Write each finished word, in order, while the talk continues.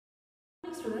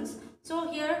students. So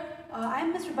here I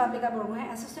am Ms. Republica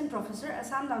Borgohain, Assistant Professor,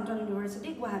 Assam Downtown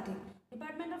University, Guwahati,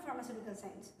 Department of Pharmaceutical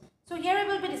Science. So here I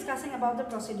will be discussing about the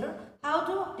procedure, how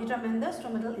to determine the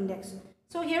stomatal index.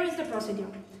 So here is the procedure.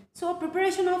 So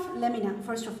preparation of lamina,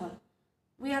 first of all.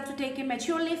 We have to take a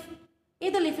mature leaf.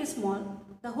 If the leaf is small,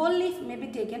 the whole leaf may be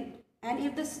taken, and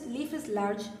if this leaf is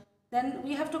large, then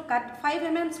we have to cut 5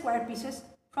 mm square pieces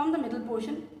from the middle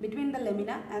portion between the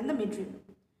lamina and the midrib.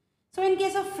 So in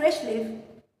case of fresh leaf,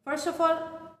 first of all,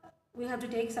 we have to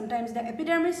take, sometimes the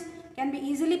epidermis can be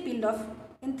easily peeled off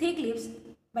in thick leaves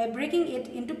by breaking it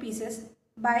into pieces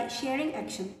by shearing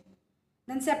action.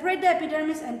 Then separate the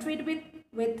epidermis and treat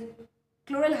with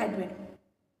chloral hydrate.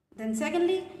 Then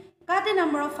secondly, cut a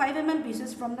number of 5 mm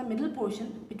pieces from the middle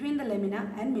portion between the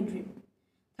lamina and midrib.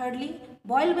 Thirdly,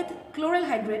 boil with chloral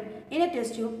hydrate in a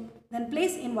test tube, then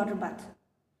place in water bath.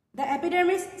 The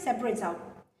epidermis separates out.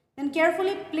 Then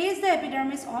carefully place the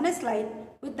epidermis on a slide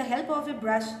with the help of a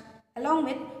brush along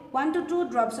with 1 to 2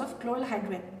 drops of chloral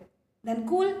hydrate. Then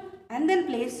cool and then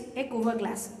place a cover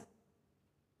glass.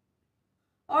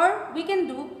 Or we can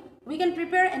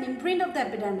prepare an imprint of the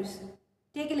epidermis.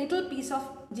 Take a little piece of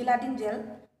gelatin gel,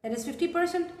 that is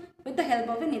 50%, with the help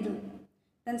of a needle.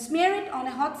 Then smear it on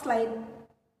a hot slide.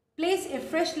 Place a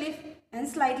fresh leaf and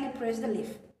slightly press the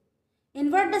leaf.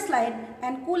 Invert the slide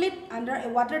and cool it under a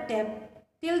water tap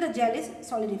till the gel is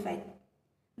solidified.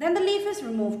 Then the leaf is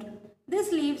removed.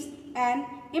 This leaves an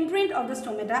imprint of the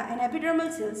stomata and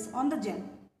epidermal cells on the gel.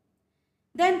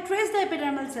 Then trace the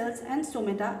epidermal cells and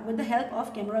stomata with the help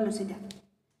of camera lucida.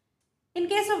 In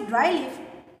case of dry leaf,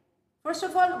 first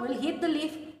of all, we'll heat the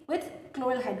leaf with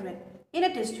chloral hydrate in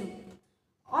a test tube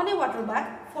on a water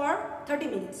bath for 30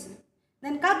 minutes.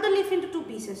 Then cut the leaf into 2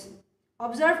 pieces.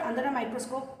 Observe under a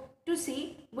microscope to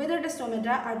see whether the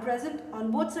stomata are present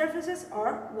on both surfaces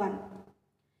or one.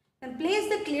 Then place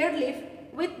the cleared leaf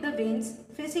with the veins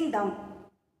facing down.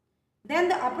 Then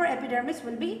the upper epidermis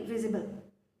will be visible.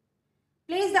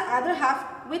 Place the other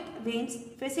half with veins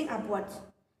facing upwards.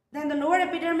 Then the lower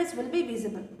epidermis will be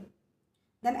visible.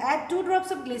 Then add 2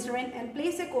 drops of glycerin and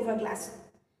place a cover glass.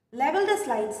 Label the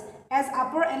slides as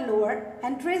upper and lower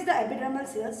and trace the epidermal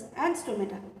cells and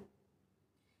stomata.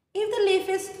 If the leaf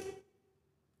is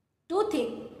too thick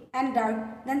and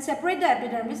dark, then separate the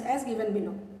epidermis as given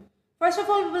below. First of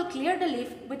all, we will clear the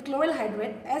leaf with chloral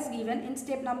hydrate as given in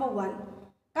step number 1.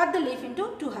 Cut the leaf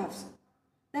into 2 halves.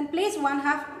 Then place 1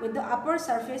 half with the upper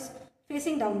surface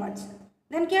facing downwards.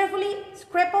 Then carefully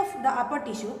scrape off the upper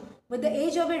tissue with the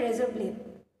edge of a razor blade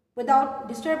without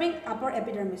disturbing upper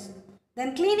epidermis.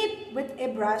 Then clean it with a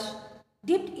brush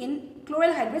dipped in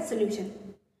chloral hydrate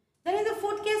solution. Then in the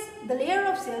fourth case, the layer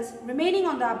of cells remaining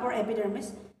on the upper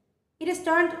epidermis, it is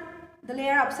turned the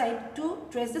layer upside to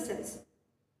trace the cells.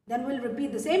 Then we'll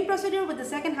repeat the same procedure with the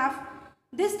second half.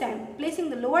 This time, placing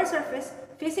the lower surface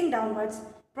facing downwards,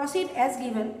 proceed as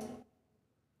given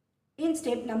in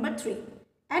step number 3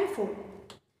 and 4.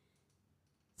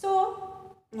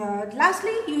 So,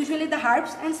 lastly, usually the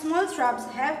herbs and small shrubs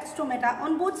have stomata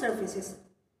on both surfaces.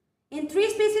 In 3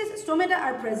 species, stomata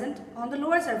are present on the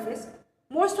lower surface.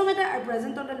 More stomata are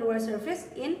present on the lower surface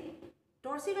in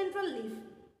dorsiventral leaf.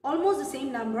 Almost the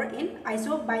same number in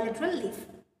isobilateral leaf.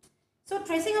 So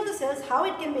tracing of the cells, how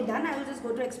it can be done, I will just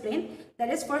go to explain. That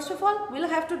is, first of all, we'll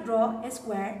have to draw a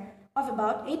square of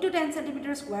about 8 to 10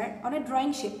 centimeter square on a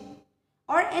drawing sheet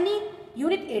or any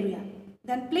unit area.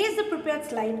 Then place the prepared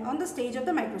slide on the stage of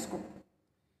the microscope.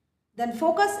 Then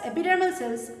focus epidermal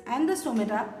cells and the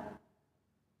stomata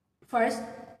first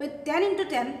with 10 into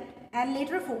 10 and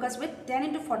later focus with 10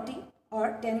 into 40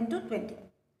 or 10 into 20.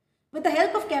 With the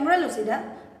help of camera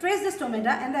lucida, trace the stomata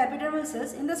and the epidermal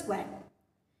cells in the square.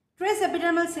 Trace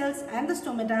epidermal cells and the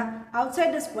stomata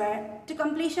outside the square to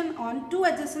completion on 2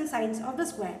 adjacent sides of the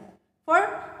square for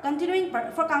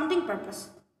counting purpose.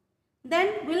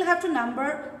 Then we will have to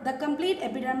number the complete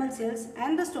epidermal cells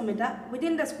and the stomata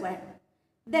within the square.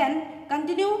 Then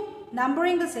continue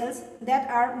numbering the cells that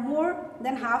are more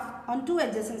than half on 2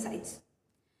 adjacent sides.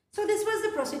 So this was the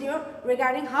procedure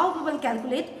regarding how we will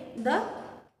calculate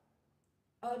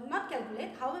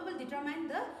how we will determine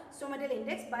the stomatal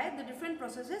index by the different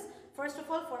processes, first of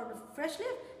all for the fresh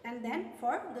leaf and then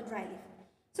for the dry leaf.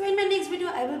 So in my next video,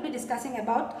 I will be discussing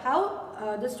about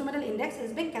how the stomatal index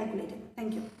is being calculated.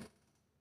 Thank you.